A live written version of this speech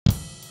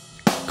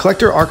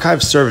Collector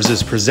Archive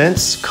Services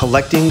presents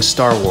Collecting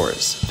Star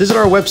Wars. Visit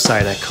our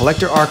website at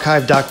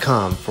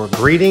collectorarchive.com for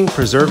grading,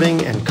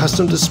 preserving, and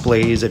custom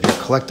displays of your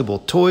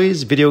collectible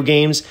toys, video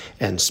games,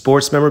 and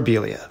sports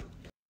memorabilia.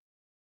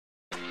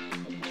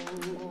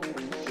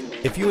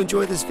 If you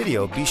enjoyed this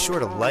video, be sure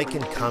to like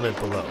and comment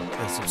below,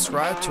 and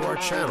subscribe to our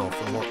channel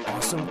for more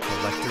awesome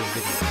collector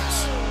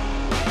videos.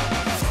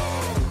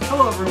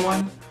 Hello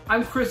everyone,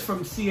 I'm Chris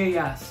from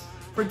CAS.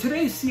 For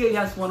today's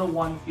CAS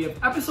 101, we have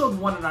episode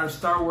 1 in our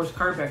Star Wars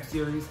Cardback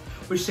series,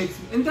 which takes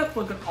an in-depth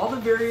look at all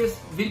the various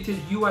vintage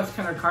US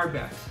Kenner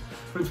cardbacks.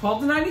 From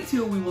 12 to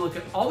 92, we will look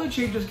at all the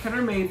changes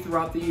Kenner made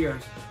throughout the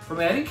years, from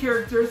adding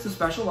characters to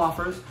special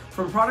offers,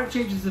 from product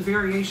changes to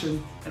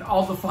variation, and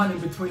all the fun in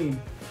between.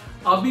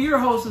 I'll be your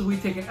host as we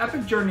take an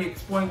epic journey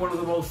exploring one of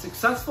the most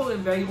successful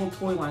and valuable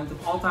toy lines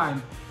of all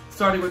time,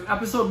 starting with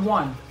episode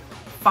 1,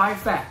 5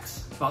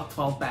 Facts About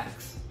 12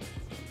 Backs.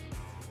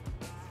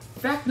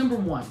 Fact number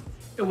 1.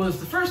 It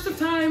was the first of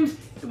times,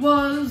 it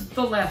was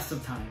the last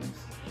of times.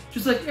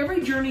 Just like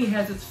every journey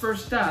has its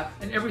first step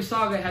and every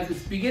saga has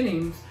its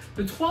beginnings,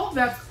 the 12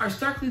 backs are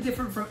starkly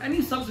different from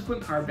any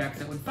subsequent cardbacks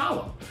that would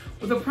follow.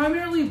 With a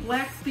primarily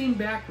black themed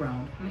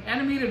background and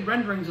animated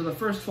renderings of the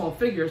first 12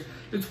 figures,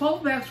 the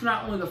 12 backs were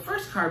not only the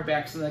first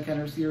cardbacks in the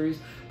Kenner series,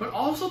 but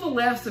also the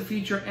last to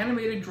feature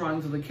animated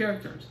drawings of the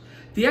characters.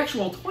 The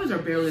actual toys are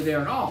barely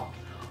there at all.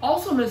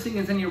 Also missing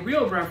is any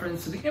real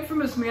reference to the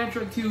infamous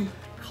mantra to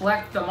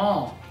collect them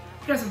all.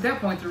 I guess at that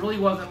point there really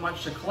wasn't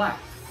much to collect.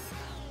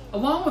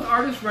 Along with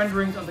artist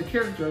renderings of the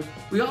characters,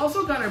 we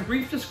also got a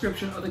brief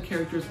description of the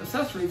characters'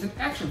 accessories and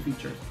action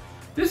features.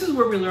 This is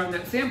where we learned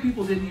that Sand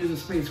People didn't use a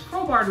space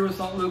crowbar to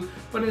assault Luke,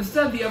 but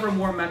instead the ever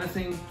more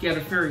menacing Get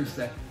a Fairy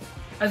Stick.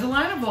 As the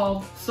line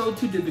evolved, so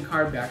too did the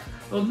cardbacks,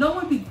 though none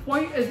would be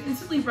quite as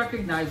instantly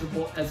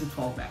recognizable as the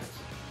 12 backs.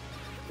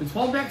 The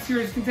 12 back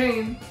series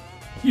contained,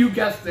 you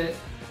guessed it,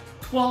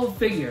 12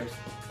 figures,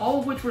 all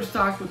of which were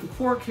stocked with the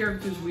core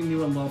characters we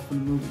knew and loved from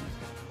the movies.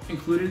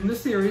 Included in the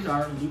series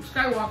are Luke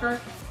Skywalker,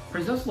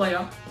 Princess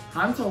Leia,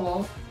 Han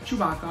Solo,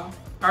 Chewbacca,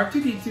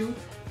 R2-D2,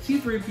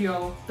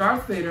 C-3PO,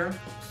 Darth Vader,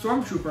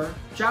 Stormtrooper,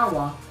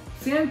 Jawa,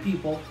 Sand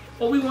People,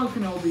 Obi-Wan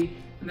Kenobi,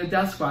 and the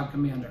Death Squad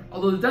Commander.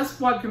 Although the Death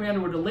Squad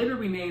Commander would later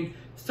be named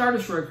Star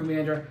Destroyer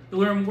Commander,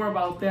 you'll learn more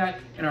about that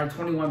in our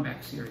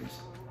 21-back series.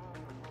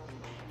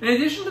 In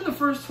addition to the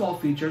first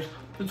 12 features,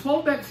 the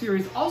 12-back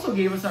series also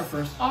gave us our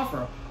first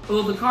offer,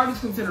 although the card is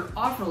considered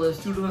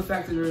offerless due to the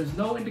fact that there is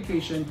no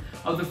indication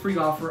of the free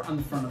offer on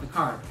the front of the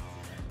card.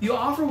 The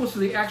offer was for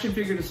the action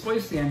figure display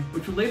stand,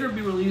 which would later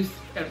be released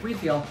at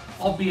retail,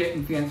 albeit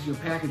in fancier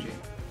packaging.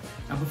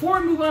 Now before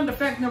we move on to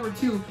fact number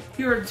 2,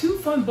 here are 2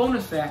 fun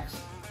bonus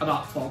facts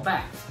about 12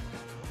 backs.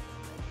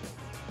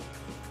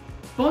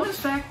 Bonus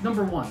fact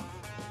number 1.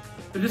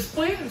 The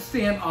display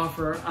stand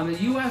offer on the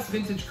US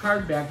vintage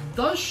cardback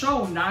does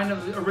show 9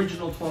 of the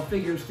original 12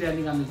 figures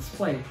standing on the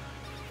display,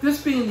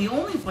 this being the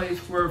only place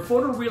where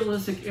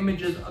photorealistic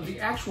images of the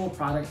actual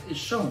product is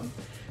shown.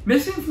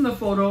 Missing from the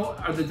photo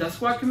are the Death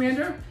Squad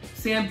Commander,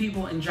 Sand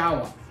People, and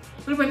Jawa.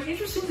 It would have been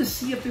interesting to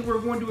see if they were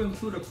going to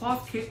include a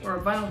cloth cape or a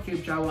vinyl cape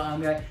Jawa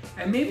on that,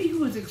 and maybe he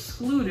was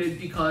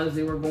excluded because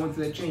they were going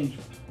through that change.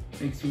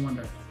 Makes you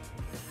wonder.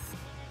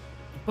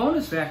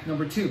 Bonus fact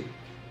number 2.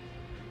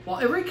 While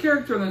every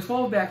character in the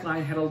 12-back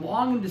line had a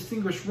long and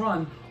distinguished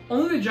run,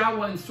 only the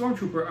Jawa and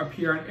Stormtrooper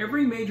appear on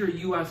every major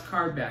US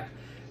cardback.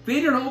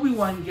 Vader and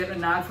Obi-Wan get a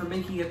nod for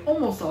making it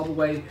almost all the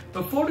way,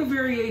 but photo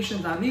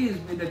variations on these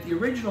mean that the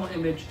original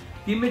image,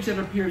 the image that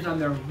appears on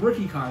their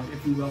rookie card,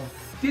 if you will,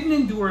 didn't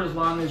endure as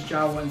long as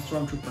Jawa and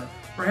Stormtrooper.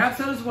 Perhaps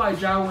that is why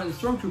Jawa and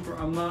Stormtrooper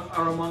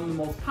are among the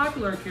most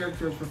popular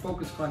characters for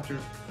focus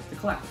collectors to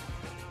collect.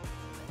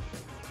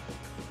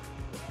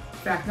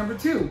 Fact number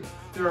 2.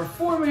 There are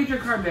 4 major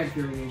cardback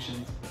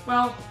variations.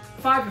 Well,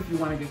 5 if you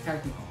want to get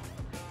technical.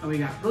 And we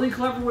got really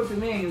clever with the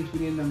names. We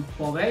named them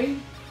 12A,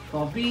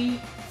 12B,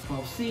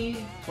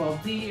 12C,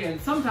 12D,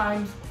 and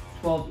sometimes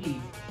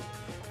 12E.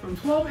 From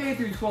 12A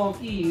through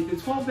 12E, the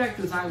 12-back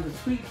design was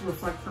tweaked to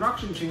reflect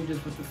production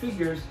changes with the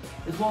figures,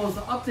 as well as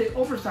to update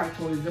overstock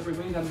toys that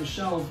remained on the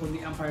shelves when the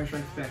Empire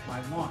Strikes Back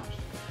line launched.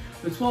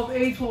 The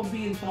 12A,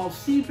 12B, and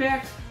 12C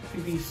backs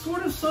can be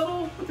sort of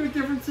subtle with their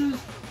differences,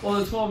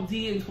 while the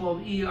 12D and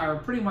 12E are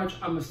pretty much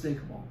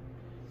unmistakable.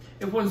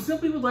 If one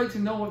simply would like to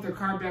know if their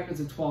cardback is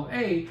a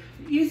 12A,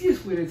 the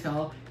easiest way to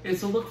tell is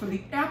to look for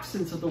the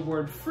absence of the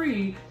word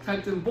free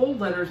typed in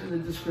bold letters in the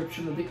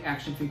description of the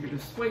action figure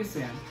display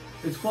stand.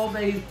 The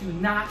 12A's do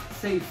not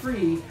say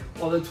free,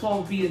 while the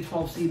 12B and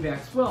 12C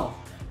backs will.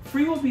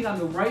 Free will be on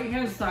the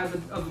right-hand side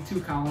of the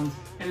 2 columns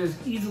and is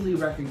easily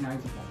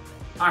recognizable.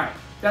 Alright,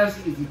 that's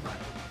the easy part.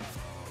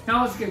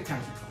 Now let's get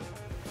technical.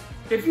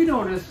 If you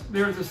notice,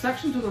 there is a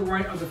section to the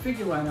right of the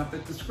figure lineup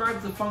that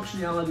describes the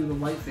functionality of the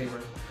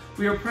lightsabers.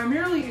 We are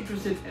primarily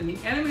interested in the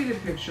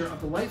animated picture of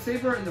the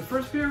lightsaber in the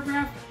first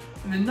paragraph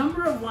and the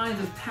number of lines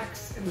of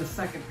text in the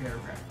second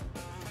paragraph.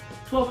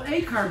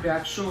 12A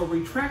cardbacks show a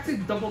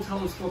retracted double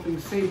telescoping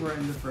saber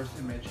in the first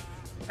image.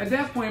 At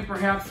that point,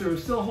 perhaps there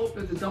was still hope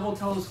that the double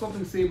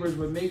telescoping sabers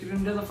would make it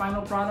into the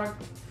final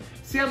product.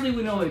 Sadly,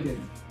 we know they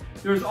didn't.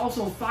 There is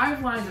also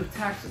 5 lines of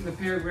text in the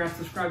paragraph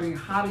describing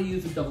how to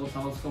use a double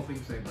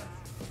telescoping saber.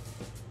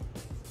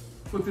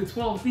 With the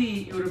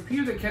 12B, it would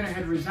appear that Kenner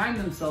had resigned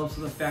themselves to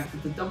the fact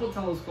that the double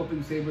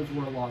telescoping sabers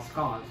were a lost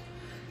cause.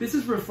 This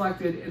is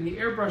reflected in the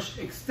airbrushed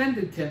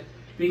extended tip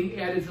being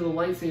added to the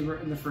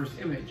lightsaber in the first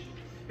image.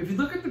 If you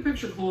look at the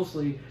picture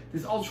closely,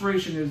 this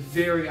alteration is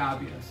very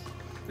obvious.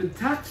 The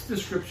text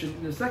description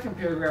in the second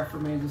paragraph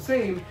remains the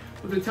same,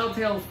 with the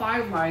telltale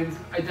 5 lines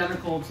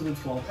identical to the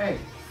 12A.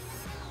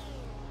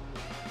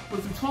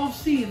 With the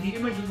 12C, the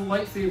image of the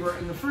lightsaber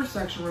in the first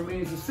section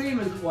remains the same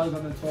as it was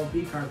on the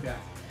 12B cardback.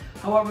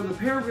 However, the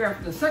paragraph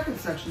in the second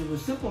section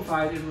was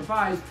simplified and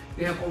revised.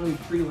 They have only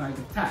 3 lines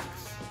of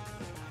text.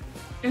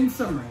 In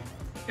summary,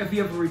 if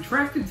you have a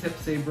retracted tip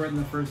saber in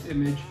the first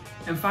image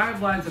and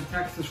 5 lines of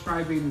text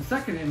describing the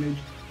second image,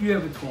 you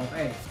have a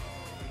 12A.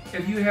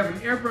 If you have an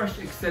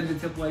airbrushed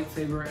extended tip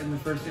lightsaber in the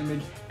first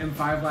image and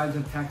 5 lines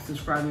of text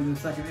describing the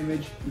second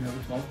image, you have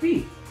a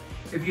 12B.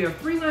 If you have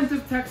 3 lines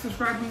of text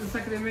describing the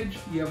second image,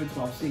 you have a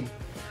 12C.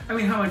 I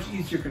mean, how much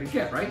easier could it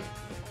get, right?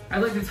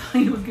 I'd like to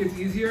tell you it gets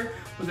easier,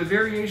 but the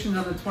variations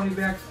on the 20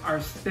 backs are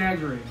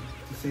staggering,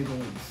 to say the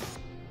least.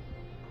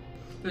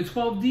 The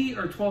 12D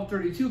or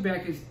 1232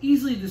 back is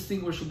easily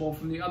distinguishable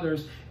from the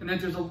others in that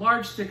there's a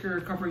large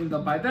sticker covering the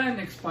by then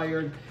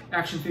expired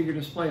action figure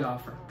display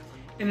offer.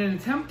 In an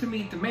attempt to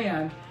meet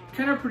demand,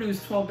 Kenner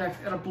produced 12 backs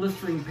at a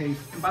blistering pace,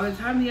 and by the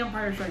time The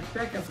Empire Strikes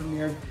Back had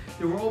premiered,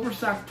 there were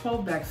overstocked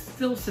 12 backs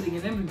still sitting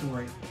in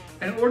inventory.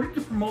 And in order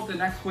to promote the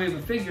next wave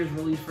of figures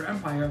released for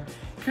Empire,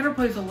 Kenner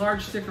placed a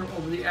large sticker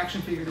over the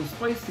action figure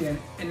display stand,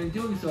 and in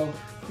doing so,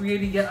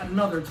 created yet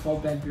another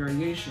 12-back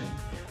variation.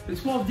 The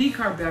 12D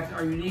cardbacks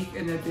are unique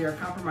in that they are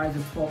comprised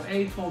of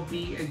 12A,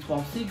 12B, and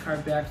 12C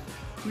cardbacks,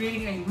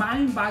 creating a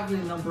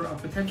mind-boggling number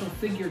of potential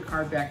figure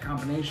cardback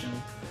combinations.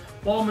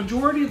 While a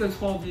majority of the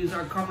 12Ds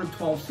are covered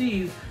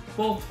 12Cs,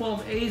 both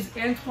 12As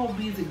and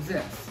 12Bs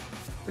exist.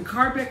 The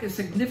cardback is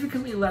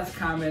significantly less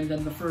common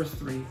than the first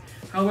 3,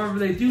 however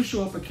they do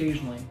show up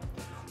occasionally.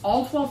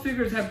 All 12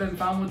 figures have been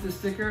found with this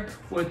sticker,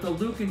 with the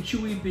Luke and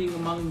Chewie being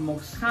among the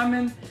most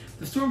common.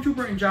 The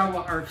Stormtrooper and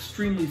Jawa are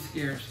extremely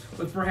scarce,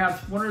 with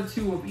perhaps 1 or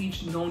 2 of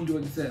each known to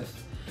exist.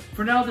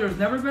 For now, there has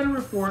never been a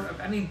report of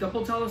any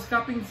double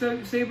telescoping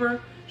saber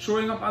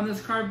showing up on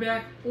this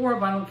cardback or a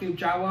Vinyl Cape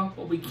Jawa,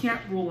 but we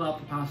can't rule out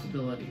the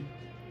possibility.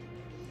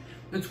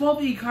 The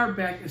 12E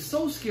cardback is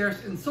so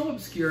scarce and so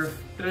obscure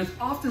that it's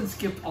often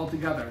skipped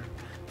altogether.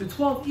 The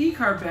 12E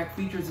cardback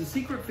features a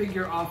secret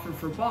figure offered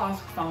for Bosk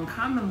found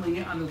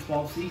commonly on the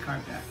 12C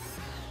cardback.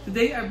 To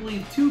date, I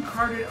believe 2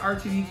 carded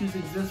R2-D2s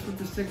exist with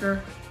the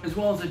sticker, as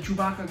well as a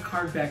Chewbacca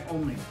cardback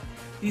only.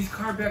 These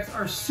cardbacks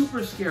are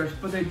super scarce,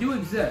 but they do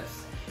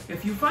exist.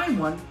 If you find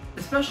one,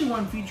 especially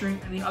one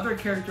featuring any other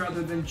character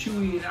other than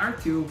Chewie and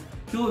R2,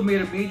 you'll have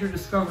made a major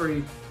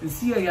discovery, and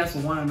CIS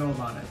will want to know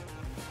about it.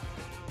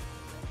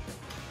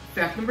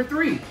 Fact number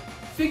 3,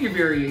 figure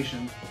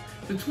variations.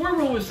 The toy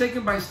role was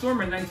taken by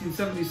Storm in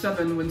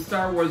 1977 when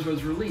Star Wars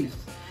was released.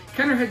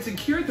 Kenner had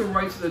secured the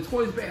rights to the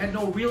toys but had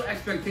no real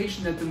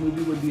expectation that the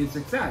movie would be a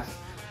success,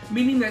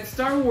 meaning that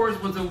Star Wars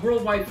was a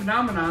worldwide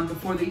phenomenon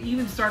before they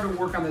even started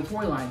work on the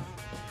toy line.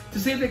 To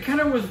say that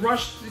Kenner was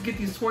rushed to get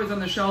these toys on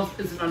the shelves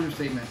is an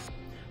understatement.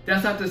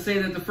 That's not to say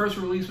that the first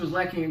release was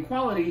lacking in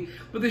quality,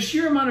 but the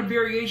sheer amount of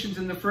variations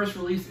in the first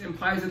release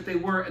implies that they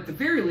were, at the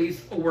very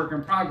least, a work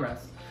in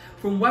progress.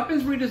 From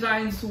weapons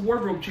redesigns to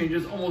wardrobe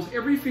changes, almost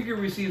every figure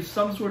received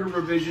some sort of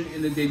revision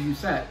in the debut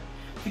set.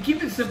 To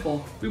keep it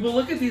simple, we will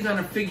look at these on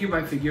a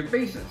figure-by-figure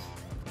basis.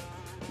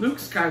 Luke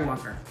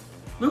Skywalker.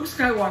 Luke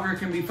Skywalker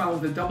can be found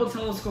with a double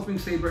telescoping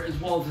saber as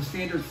well as a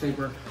standard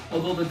saber,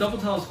 although the double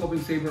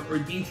telescoping saber, or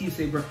DT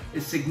saber,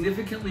 is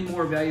significantly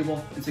more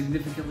valuable and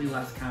significantly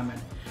less common.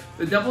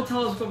 The double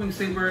telescoping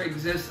saber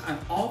exists on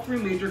all 3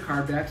 major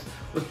cardbacks,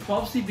 with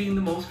 12C being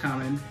the most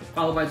common,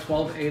 followed by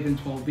 12A then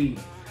 12B.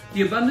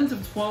 The abundance of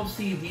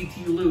 12C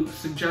DT Luke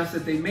suggests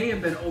that they may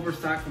have been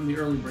overstocked from the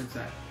early bird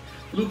set.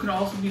 Luke can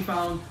also be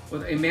found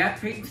with a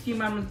matte paint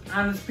scheme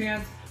on his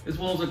pants, as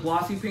well as a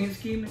glossy paint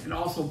scheme, and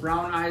also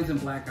brown eyes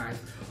and black eyes,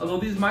 although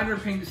these minor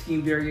paint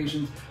scheme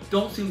variations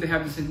don't seem to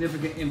have a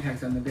significant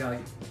impact on the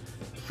value.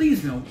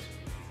 Please note,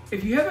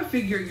 if you have a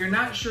figure you're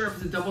not sure if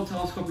it's a double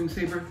telescoping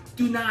saber,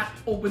 do not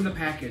open the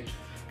package.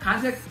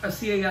 Contact a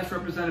CAS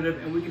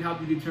representative and we can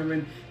help you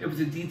determine if it's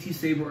a DT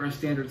saber or a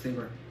standard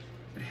saber.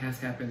 It has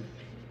happened.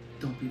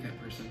 Don't be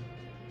that person.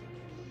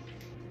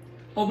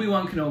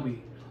 Obi-Wan Kenobi.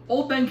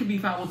 Old Ben can be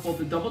found with both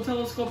a double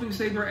telescoping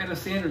saber and a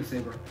standard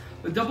saber.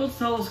 The double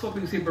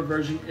telescoping saber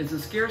version is the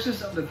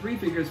scarcest of the 3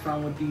 figures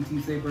found with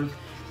DT sabers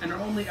and are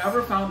only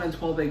ever found on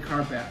 12A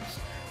cardbacks.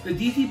 The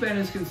DT Ben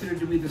is considered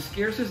to be the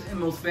scarcest and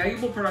most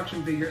valuable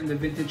production figure in the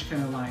vintage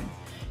Kenner line.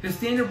 His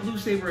standard blue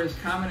saber is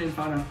common and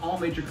found on all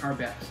major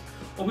cardbacks.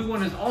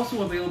 Obi-Wan is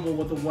also available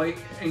with the white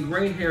and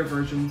gray hair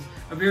versions,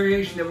 a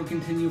variation that will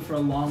continue for a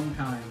long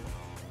time.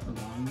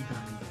 A long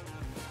time.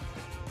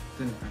 It's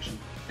an impression.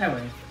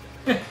 Anyway.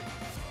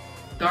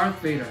 Darth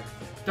Vader.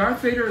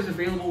 Darth Vader is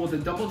available with a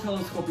double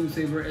telescoping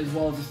saber as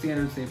well as a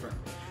standard saber.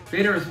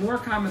 Vader is more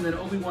common than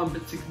Obi-Wan,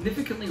 but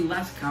significantly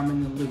less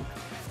common than Luke.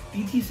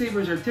 DT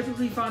sabers are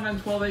typically found on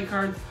 12A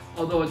cards,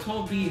 although a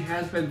 12B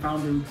has been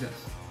found to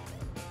exist.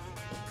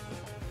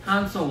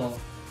 Han Solo.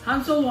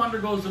 Han Solo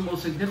undergoes the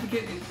most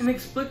significant and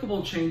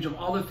inexplicable change of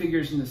all the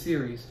figures in the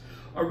series.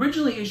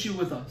 Originally issued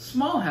with a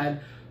small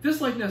head, this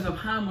likeness of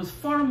Han was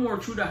far more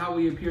true to how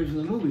he appears in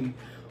the movie,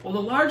 while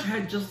the large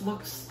head just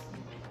looks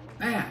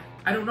bad.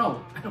 I don't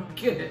know, I don't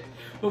get it.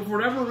 But for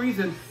whatever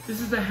reason, this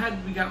is the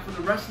head we got for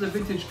the rest of the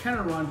vintage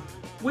Kenner run,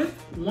 with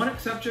one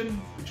exception,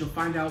 which you'll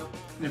find out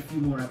in a few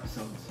more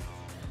episodes.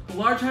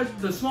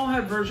 The small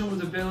head version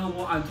was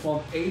available on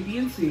 12A, B,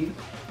 and C.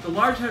 The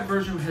large head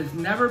version has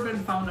never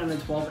been found on a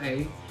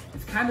 12A.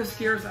 It's kind of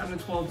scarce on the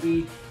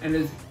 12B and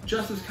is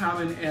just as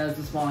common as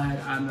the small head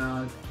on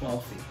the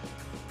 12C.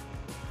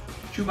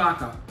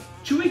 Chewbacca.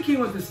 Chewie came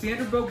with the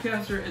standard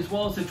bowcaster as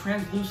well as the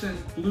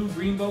translucent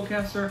blue-green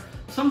bowcaster,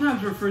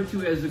 sometimes referred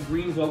to as the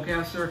green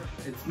bowcaster.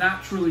 It's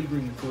not truly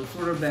green, so it's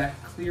sort of that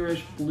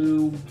clearish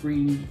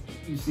blue-green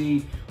you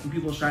see when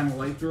people shine the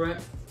light through it.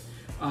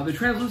 The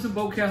translucent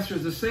bowcaster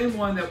is the same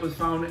one that was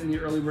found in the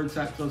early bird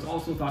set, so it's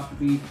also thought to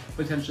be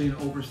potentially an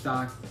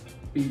overstock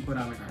being put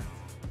on the card.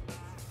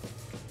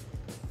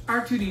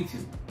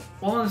 R2-D2.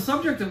 While on the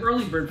subject of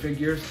early bird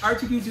figures,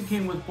 R2-D2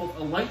 came with both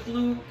a light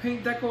blue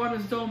paint deco on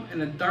his dome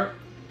and a dark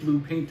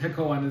blue paint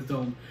deco on his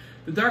dome.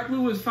 The dark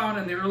blue was found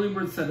in the early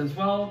bird set as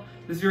well.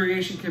 This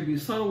variation can be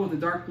subtle, with the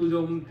dark blue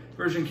dome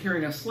version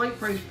carrying a slight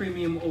price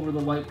premium over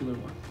the light blue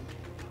one.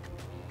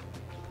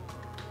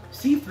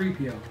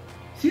 C-3PO.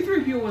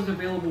 C-3PO was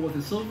available with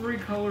a silvery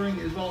coloring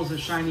as well as a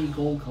shiny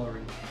gold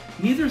coloring.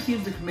 Neither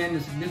seems to command a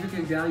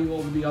significant value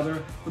over the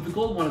other, but the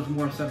gold one is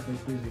more aesthetically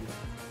pleasing.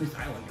 At least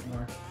I like it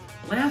more.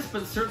 Last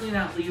but certainly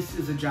not least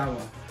is a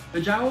Jawa. The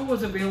Jawa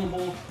was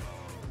available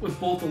with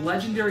both the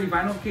legendary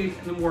vinyl cape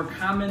and the more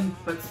common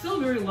but still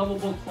very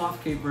lovable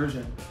cloth cape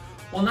version.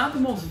 While not the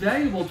most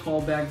valuable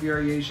 12-bag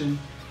variation,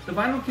 the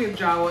vinyl cape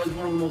Jawa is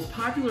one of the most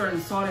popular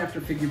and sought after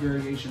figure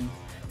variations.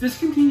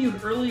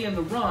 Discontinued early in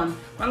the run,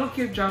 vinyl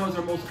cape Jawas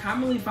are most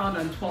commonly found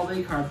on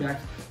 12A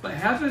cardbacks, but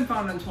have been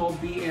found on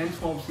 12B and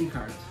 12C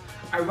cards.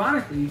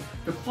 Ironically,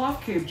 the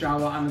cloth cape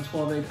Jawa on the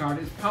 12A card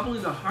is probably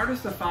the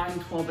hardest to find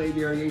 12A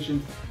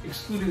variations,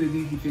 excluding the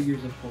DT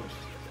figures, of course.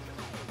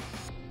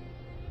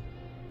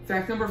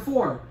 Fact number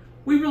 4,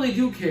 we really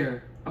do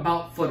care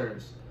about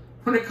footers.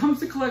 When it comes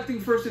to collecting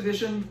first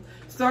edition,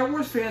 Star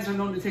Wars fans are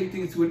known to take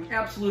things to an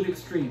absolute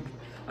extreme.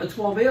 A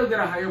 12A will get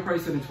a higher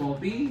price than a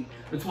 12B,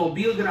 the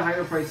 12B will get a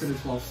higher price than a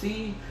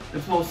 12C, the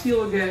 12C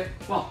will get,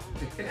 well,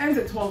 it ends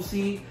at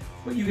 12C,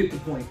 but you get the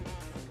point.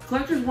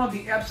 Collectors want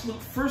the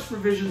absolute first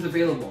revisions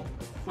available.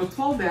 With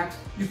 12-backs,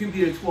 you can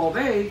beat a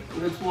 12A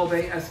with a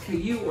 12A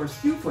SKU or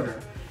SKU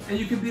footer, and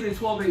you can beat a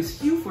 12A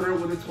SKU footer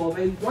with a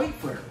 12A white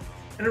footer.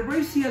 In a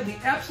race to have the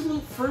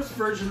absolute first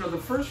version of the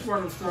first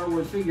run of Star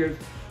Wars figures,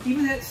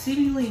 even that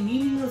seemingly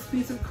meaningless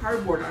piece of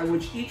cardboard on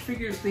which each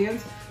figure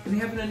stands can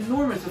have an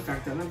enormous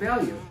effect on the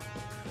value.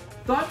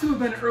 Thought to have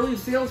been early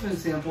salesman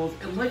samples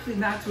and likely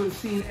not to have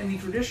seen any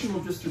traditional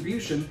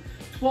distribution,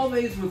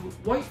 12As with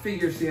white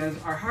figure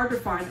stands are hard to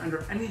find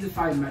under any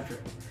defined metric.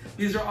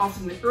 These are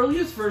often the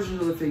earliest versions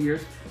of the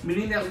figures,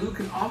 meaning that Luke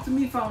can often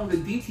be found with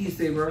a DT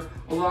saber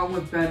along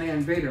with Ben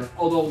and Vader,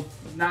 although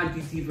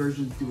non-DT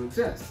versions do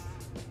exist.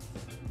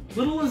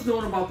 Little is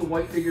known about the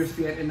white figure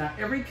stand, and not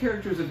every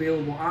character is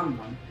available on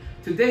one.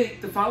 To date,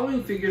 the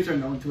following figures are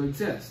known to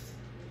exist: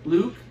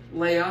 Luke,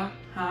 Leia,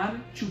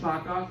 Han,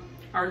 Chewbacca,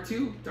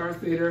 R2, Darth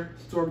Vader,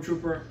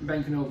 Stormtrooper, and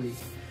Ben Kenobi.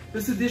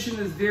 This edition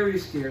is very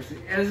scarce,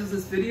 and as is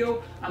this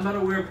video, I'm not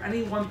aware of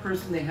any one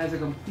person that has a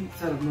complete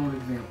set of known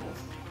examples.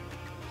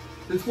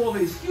 The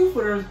 12A SKU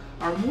footers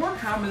are more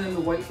common than the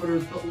white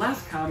footers, but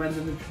less common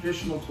than the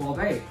traditional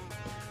 12A.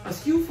 A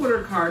SKU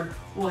footer card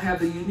will have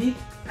the unique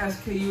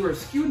SKU or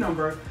SKU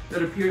number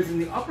that appears in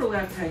the upper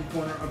left-hand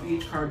corner of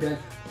each card back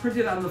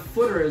printed on the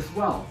footer as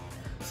well.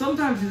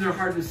 Sometimes these are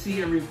hard to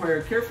see and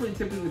require carefully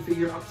tipping the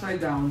figure upside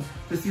down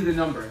to see the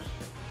numbers.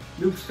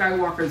 Luke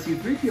Skywalker and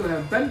C-3PO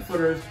have bent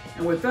footers,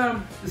 and with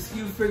them, the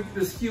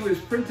SKU is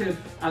printed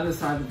on the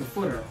side of the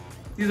footer.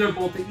 These are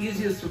both the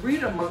easiest to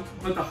read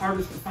but the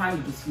hardest to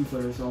find with the SKU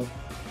footer, so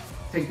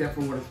take that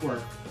for what it's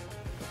worth.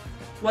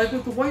 Like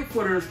with the white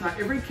footers, not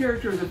every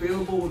character is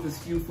available with a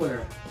SKU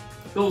footer.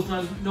 Those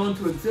known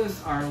to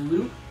exist are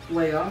Luke,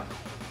 Leia,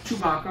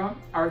 Chewbacca,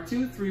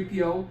 R2,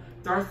 3PO,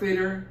 Darth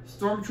Vader,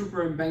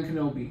 Stormtrooper, and Ben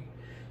Kenobi.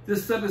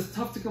 This set is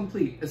tough to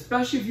complete,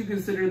 especially if you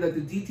consider that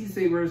the DT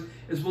sabers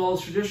as well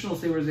as traditional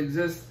sabers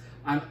exist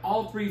on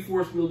all three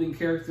Force-wielding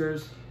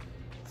characters.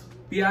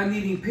 Beyond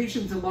needing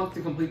patience and luck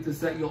to complete this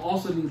set, you'll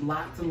also need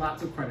lots and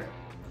lots of credit.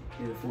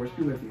 May the Force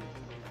be with you.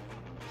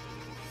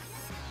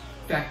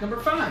 Fact number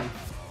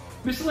 5.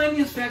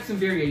 Miscellaneous facts and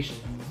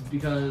variations,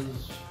 because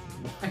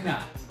why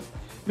not?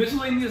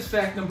 Miscellaneous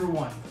fact number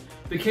 1.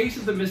 The case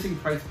of the missing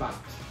price box.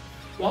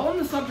 While on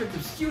the subject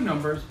of SKU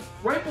numbers,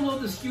 right below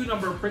the SKU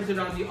number printed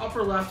on the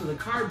upper left of the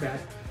card back,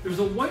 there's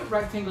a white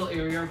rectangle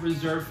area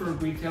reserved for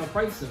retail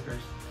price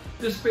stickers.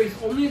 This space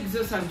only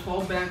exists on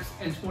 12 backs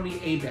and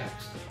 20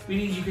 backs,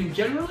 meaning you can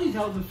generally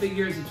tell if a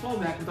figure is a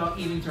 12 back without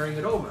even turning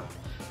it over.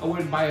 I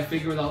wouldn't buy a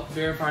figure without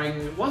verifying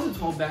that it was a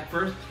 12 back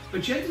first,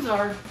 but chances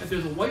are, if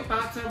there's a white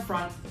box on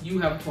front, you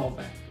have a 12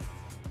 back.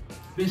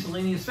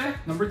 Miscellaneous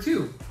fact number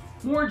 2,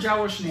 more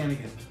Jawa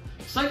shenanigans.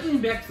 Cycling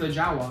back to the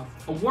Jawa,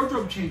 a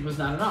wardrobe change was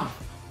not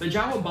enough. The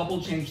Jawa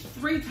bubble changed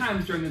 3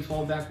 times during the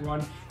 12-back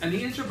run, and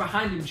the insert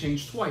behind him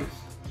changed twice.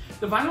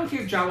 The Vinyl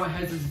Cape Jawa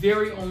has its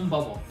very own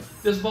bubble.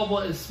 This bubble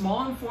is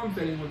small and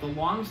form-fitting with a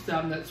long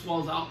stem that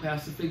swells out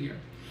past the figure.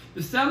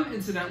 The stem,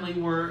 incidentally,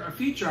 were a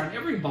feature on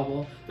every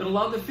bubble that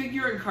allowed the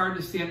figure and card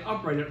to stand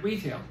upright at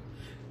retail.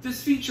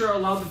 This feature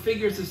allowed the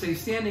figures to stay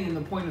standing in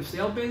the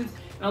point-of-sale bins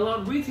and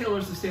allowed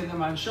retailers to stand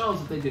them on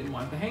shelves if they didn't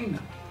want to hang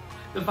them.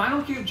 The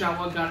Vinyl Cape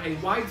Jawa got a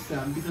wide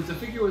stem because the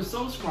figure was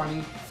so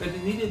scrawny that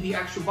it needed the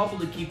extra bubble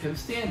to keep him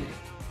standing.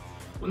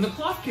 When the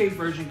Cloth Cape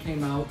version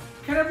came out,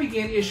 Kenner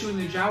began issuing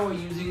the Jawa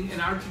using an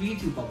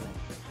R2D2 bubble.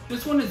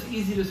 This one is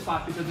easy to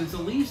spot because it's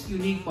the least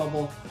unique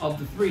bubble of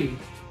the 3,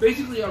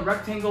 basically a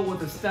rectangle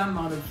with a stem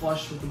mounted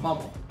flush with the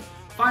bubble.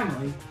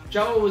 Finally,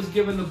 Jawa was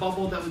given the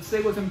bubble that would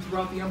stay with him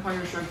throughout the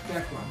Empire Strikes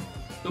Back run.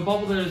 The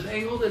bubble that is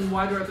angled and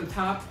wider at the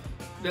top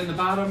than the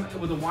bottom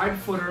with a wide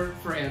footer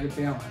for added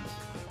balance.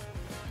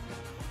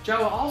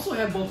 Jawa also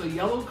had both a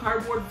yellow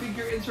cardboard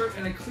figure insert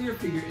and a clear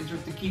figure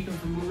insert to keep him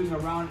from moving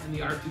around in the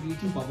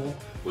R2D2 bubble,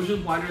 which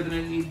was wider than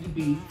it needed to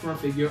be for a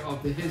figure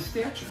of his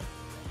stature.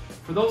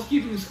 For those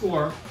keeping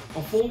score,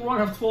 a full run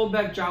of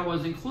 12-back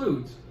Jawas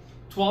includes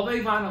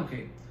 12A Vinyl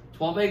Cape,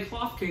 12A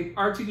Cloth Cape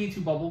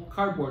R2D2 bubble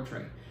cardboard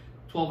tray,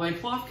 12A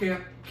Cloth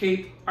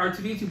Cape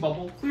R2D2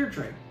 bubble clear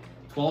tray,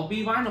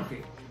 12B Vinyl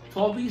Cape,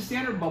 12B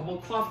Standard Bubble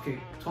Cloth Cape,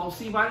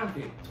 12C Vinyl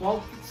Cape,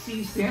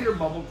 12C Standard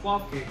Bubble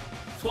Cloth Cape,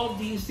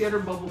 12D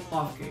Standard Bubble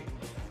Cloth Cape.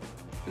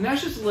 And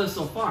that's just a list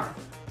so far.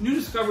 New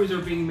discoveries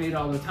are being made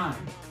all the time.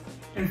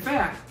 In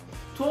fact,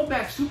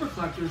 12-back super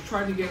collectors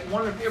trying to get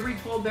one of every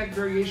 12-back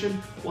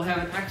variation will have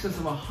an excess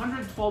of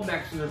 100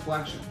 12-backs in their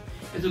collection.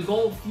 It's a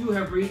goal few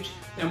have reached,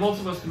 and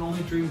most of us can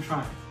only dream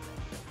trying.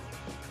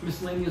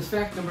 Miscellaneous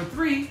fact number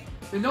 3,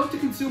 the note to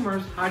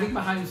consumers hiding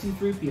behind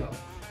C3PO.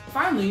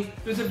 Finally,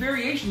 there's a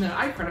variation that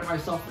I credit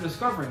myself for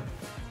discovering.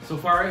 So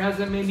far it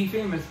hasn't made me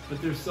famous,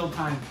 but there's still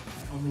time.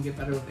 I only get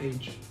better with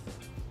age.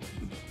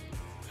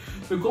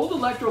 The gold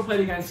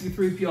electroplating on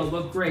C3PO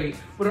looked great,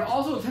 but it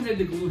also tended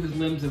to glue his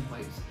limbs in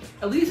place,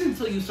 at least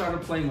until you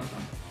started playing with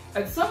them.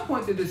 At some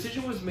point, the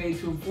decision was made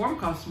to inform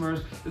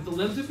customers that the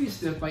limbs would be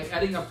stiff by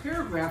adding a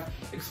paragraph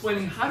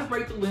explaining how to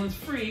break the limbs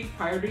free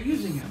prior to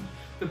using him.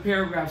 The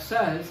paragraph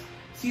says,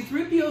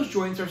 C3PO's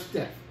joints are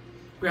stiff.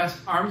 Grasp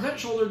arms at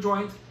shoulder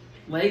joints,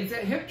 legs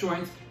at hip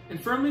joints, and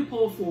firmly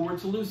pull forward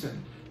to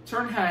loosen.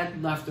 Turn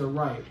head left or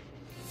right.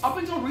 Up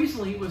until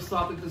recently, it was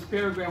thought that this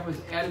paragraph was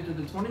added to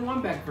the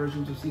 21-back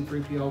versions of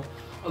C3PO,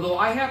 although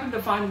I happened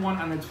to find one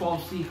on a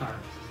 12C card.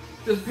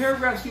 This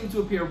paragraph seemed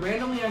to appear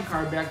randomly on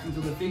card backs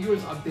until the figure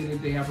was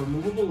updated to have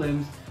removable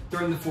limbs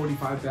during the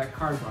 45-back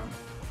card run.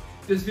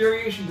 This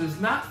variation does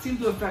not seem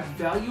to affect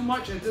value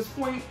much at this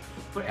point,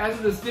 but as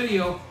of this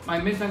video, my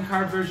mint on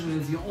card version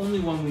is the only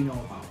one we know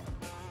about.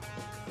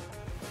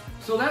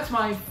 So that's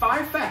my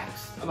 5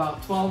 facts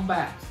about 12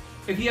 backs.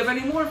 If you have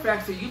any more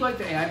facts that you'd like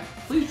to add,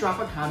 please drop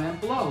a comment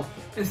below.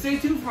 And stay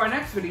tuned for our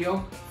next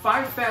video,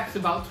 5 facts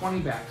about 20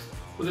 backs,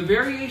 where the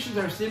variations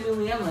are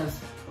seemingly endless,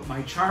 but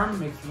my charm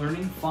makes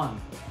learning fun.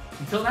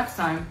 Until next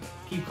time,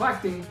 keep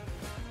collecting.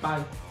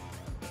 Bye.